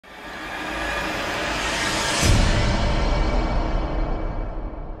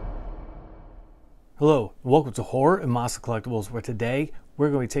Hello, welcome to Horror and Monster Collectibles, where today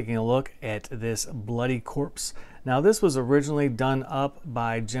we're going to be taking a look at this bloody corpse. Now, this was originally done up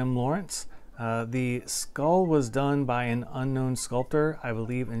by Jim Lawrence. The skull was done by an unknown sculptor, I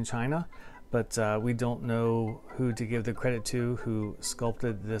believe in China, but we don't know who to give the credit to who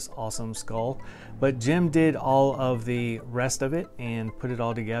sculpted this awesome skull. But Jim did all of the rest of it and put it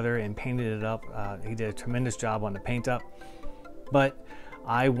all together and painted it up. He did a tremendous job on the paint up. But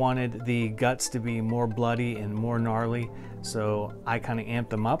I wanted the guts to be more bloody and more gnarly, so I kind of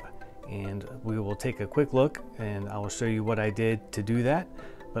amped them up, and we will take a quick look and I will show you what I did to do that.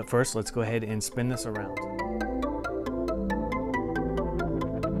 But first, let's go ahead and spin this around.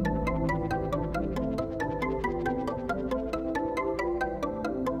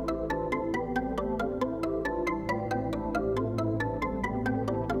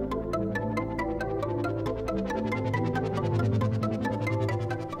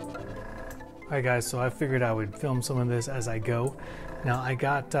 Alright guys, so I figured I would film some of this as I go. Now I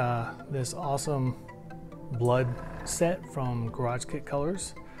got this awesome blood set from Garage Kit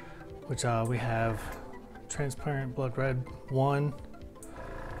Colors, which we have transparent blood red 1,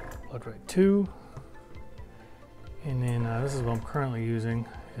 blood red 2, and then this is what I'm currently using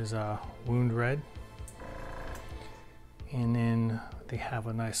is wound red. And then they have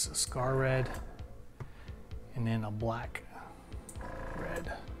a nice scar red, and then a black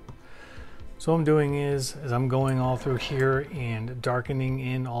red. So what I'm doing is I'm going all through here and darkening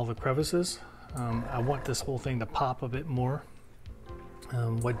in all the crevices. I want this whole thing to pop a bit more.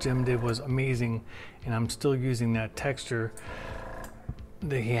 What Jim did was amazing, and I'm still using that texture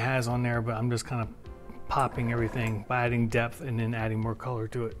that he has on there, but I'm just kind of popping everything by adding depth and then adding more color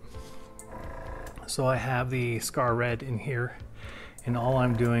to it. So I have the scar red in here, and all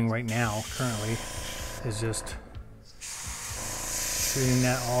I'm doing right now currently is just shooting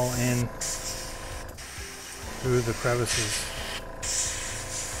that all in through the crevices.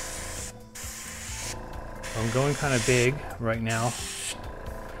 I'm going kind of big right now,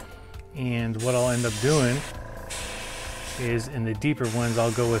 and what I'll end up doing is in the deeper ones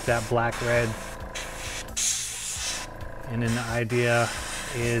I'll go with that black red, and then the idea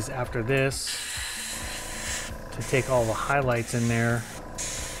is after this to take all the highlights in there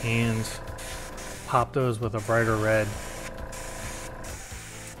and pop those with a brighter red,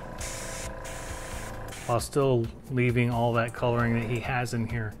 while still leaving all that coloring that he has in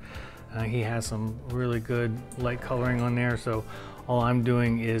here. He has some really good light coloring on there, so all I'm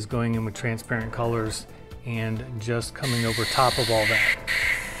doing is going in with transparent colors and just coming over top of all that.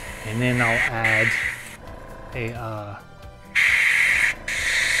 And then I'll add a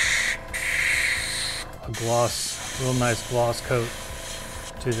gloss, real nice gloss coat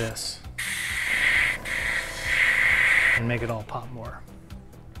to this and make it all pop more.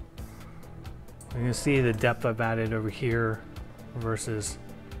 You can see the depth I've added over here versus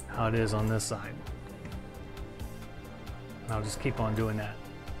how it is on this side. And I'll just keep on doing that.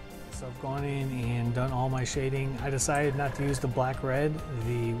 So I've gone in and done all my shading. I decided not to use the black red.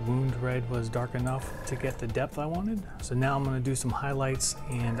 The wound red was dark enough to get the depth I wanted. So now I'm going to do some highlights,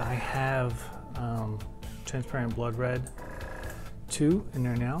 and I have transparent blood red 2 in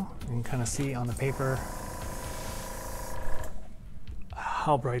there now. You can kind of see on the paper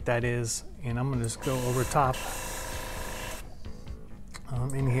how bright that is, and I'm gonna just go over top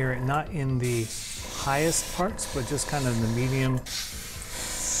in here, not in the highest parts, but just kind of the medium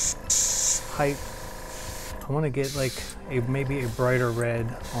height. I want to get like maybe a brighter red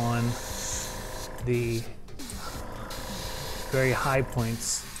on the very high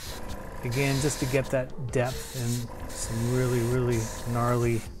points, again just to get that depth and some really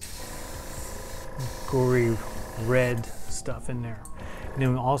gnarly gory red stuff in there. And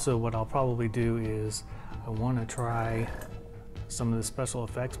then also what I'll probably do is I want to try some of the special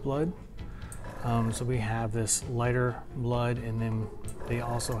effects blood. So we have this lighter blood, and then they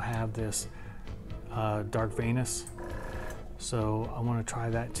also have this dark veinous. So I want to try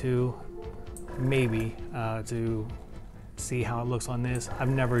that too, maybe to see how it looks on this. I've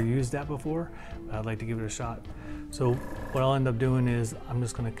never used that before, but I'd like to give it a shot. So what I'll end up doing is I'm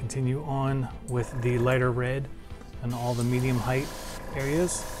just going to continue on with the lighter red and all the medium height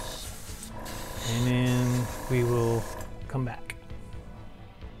areas, and then we will come back.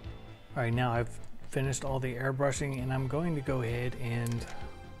 All right, now I've finished all the airbrushing, and I'm going to go ahead and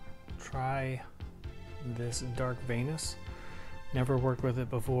try this dark veinous. Never worked with it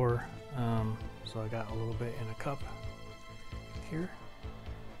before, so I got a little bit in a cup here,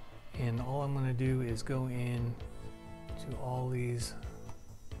 and all I'm going to do is go in to all these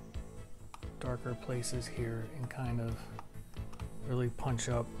darker places here and kind of really punch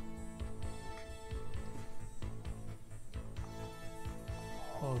up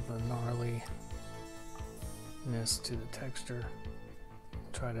all of the gnarliness to the texture.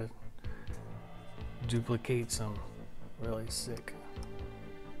 Try to duplicate some really sick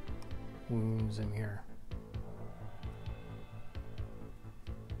wounds in here.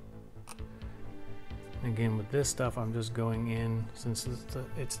 Again, with this stuff, I'm just going in, since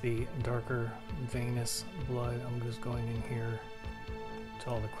it's the darker veinous blood, I'm just going in here to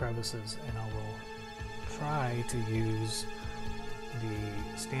all the crevices, and I will try to use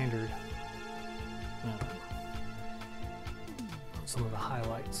the standard some of the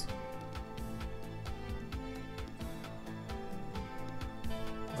highlights.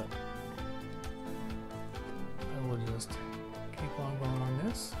 But I will just keep on going on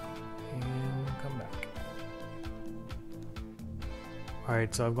this and come back.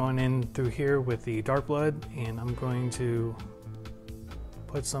 Alright, so I've gone in through here with the dark blood, and I'm going to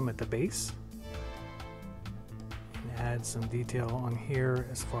put some at the base and add some detail on here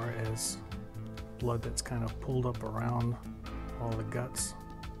as far as blood that's kind of pulled up around all the guts.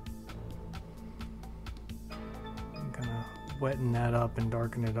 And kind of weten that up and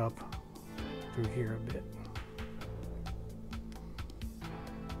darken it up through here a bit.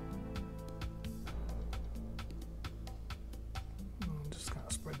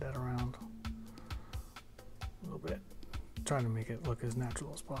 That around a little bit, trying to make it look as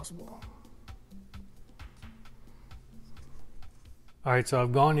natural as possible. All right, so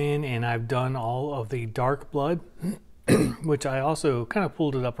I've gone in and I've done all of the dark blood, which I also kind of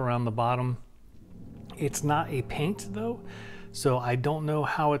pulled it up around the bottom. It's not a paint though, so I don't know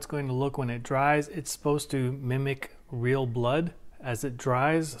how it's going to look when it dries. It's supposed to mimic real blood as it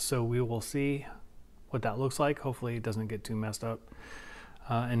dries, so we will see what that looks like. Hopefully it doesn't get too messed up.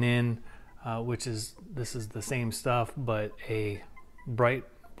 And then, this is the same stuff, but a bright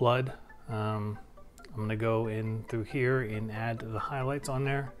blood. I'm gonna go in through here and add the highlights on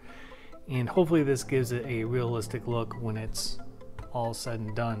there. And hopefully this gives it a realistic look when it's all said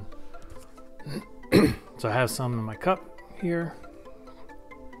and done. So I have some in my cup here.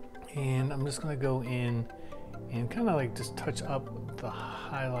 And I'm just gonna go in and kind of like just touch up the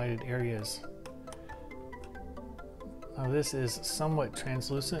highlighted areas. Now this is somewhat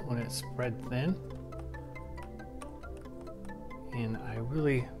translucent when it's spread thin, and I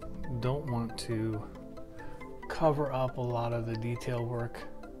really don't want to cover up a lot of the detail work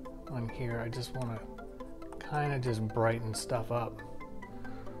on here. I just want to kind of just brighten stuff up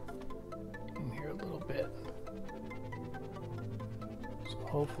in here a little bit. So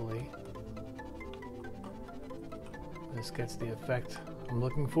hopefully this gets the effect I'm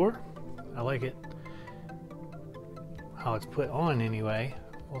looking for. I like it. How it's put on anyway.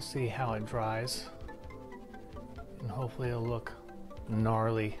 We'll see how it dries, and hopefully it'll look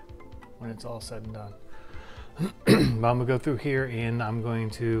gnarly when it's all said and done. But I'm gonna go through here and I'm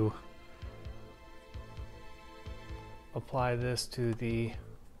going to apply this to the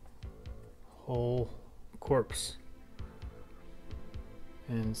whole corpse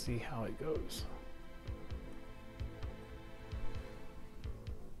and see how it goes.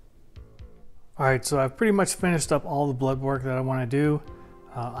 Alright, so I've pretty much finished up all the blood work that I want to do.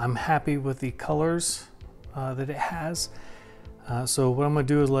 I'm happy with the colors that it has. So what I'm going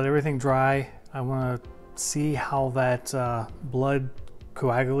to do is let everything dry. I want to see how that blood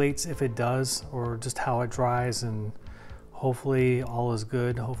coagulates, if it does, or just how it dries, and hopefully all is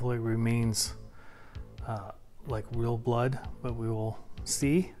good. Hopefully it remains like real blood, but we will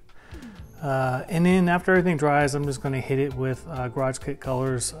see. And then after everything dries, I'm just going to hit it with Garage Kit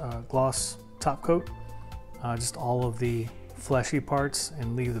Colors gloss top coat, just all of the fleshy parts,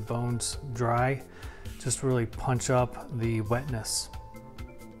 and leave the bones dry. Just really punch up the wetness.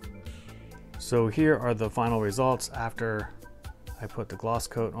 So here are the final results after I put the gloss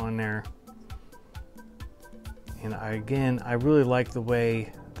coat on there. And I really like the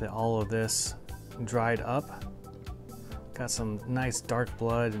way that all of this dried up. Got some nice dark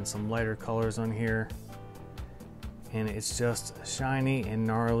blood and some lighter colors on here. And it's just shiny and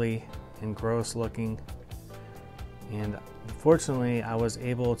gnarly and gross looking. And fortunately, I was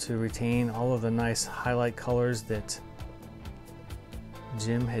able to retain all of the nice highlight colors that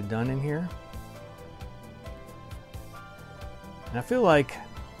Jim had done in here. And I feel like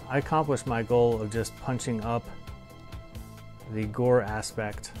I accomplished my goal of just punching up the gore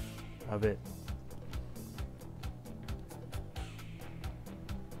aspect of it.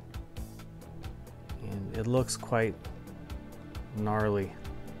 And it looks quite gnarly.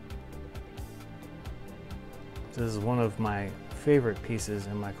 This is one of my favorite pieces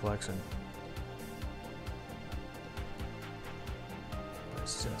in my collection.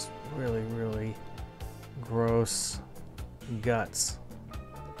 It's just really, really gross guts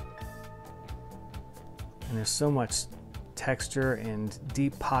And there's so much texture and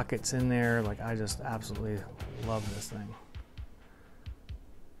deep pockets in there. Like, I just absolutely love this thing.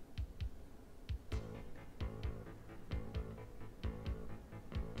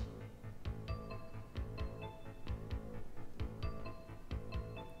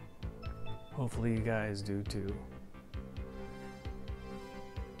 Hopefully you guys do too.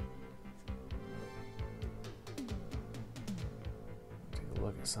 Take a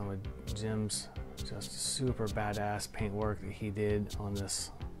look at some of Jim's just super badass paintwork that he did on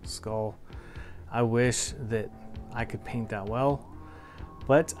this skull. I wish that I could paint that well,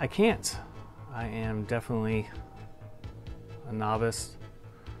 but I can't. I am definitely a novice.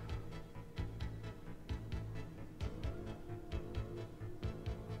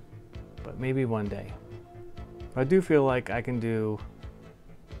 But maybe one day. I do feel like I can do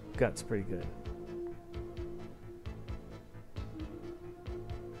guts pretty good.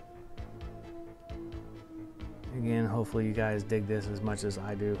 Again, hopefully you guys dig this as much as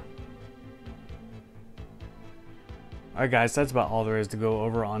I do. Alright guys, that's about all there is to go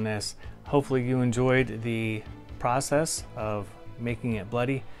over on this. Hopefully you enjoyed the process of making it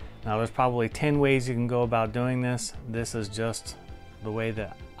bloody. Now there's probably 10 ways you can go about doing this. This is just the way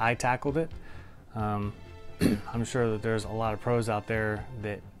that I tackled it. I'm sure that there's a lot of pros out there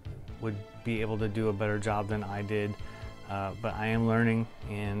that would be able to do a better job than I did, but I am learning,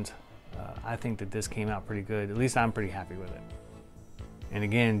 and I think that this came out pretty good. At least I'm pretty happy with it. And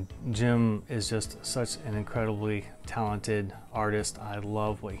again, Jim is just such an incredibly talented artist. I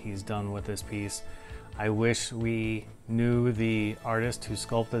love what he's done with this piece. I wish we knew the artist who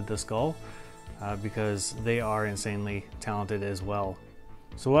sculpted the skull, because they are insanely talented as well.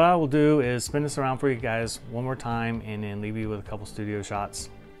 So what I will do is spin this around for you guys one more time and then leave you with a couple studio shots.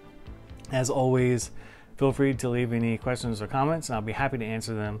 As always, feel free to leave any questions or comments, and I'll be happy to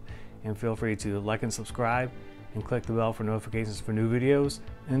answer them. And feel free to like and subscribe and click the bell for notifications for new videos.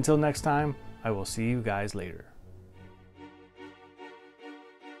 And until next time, I will see you guys later.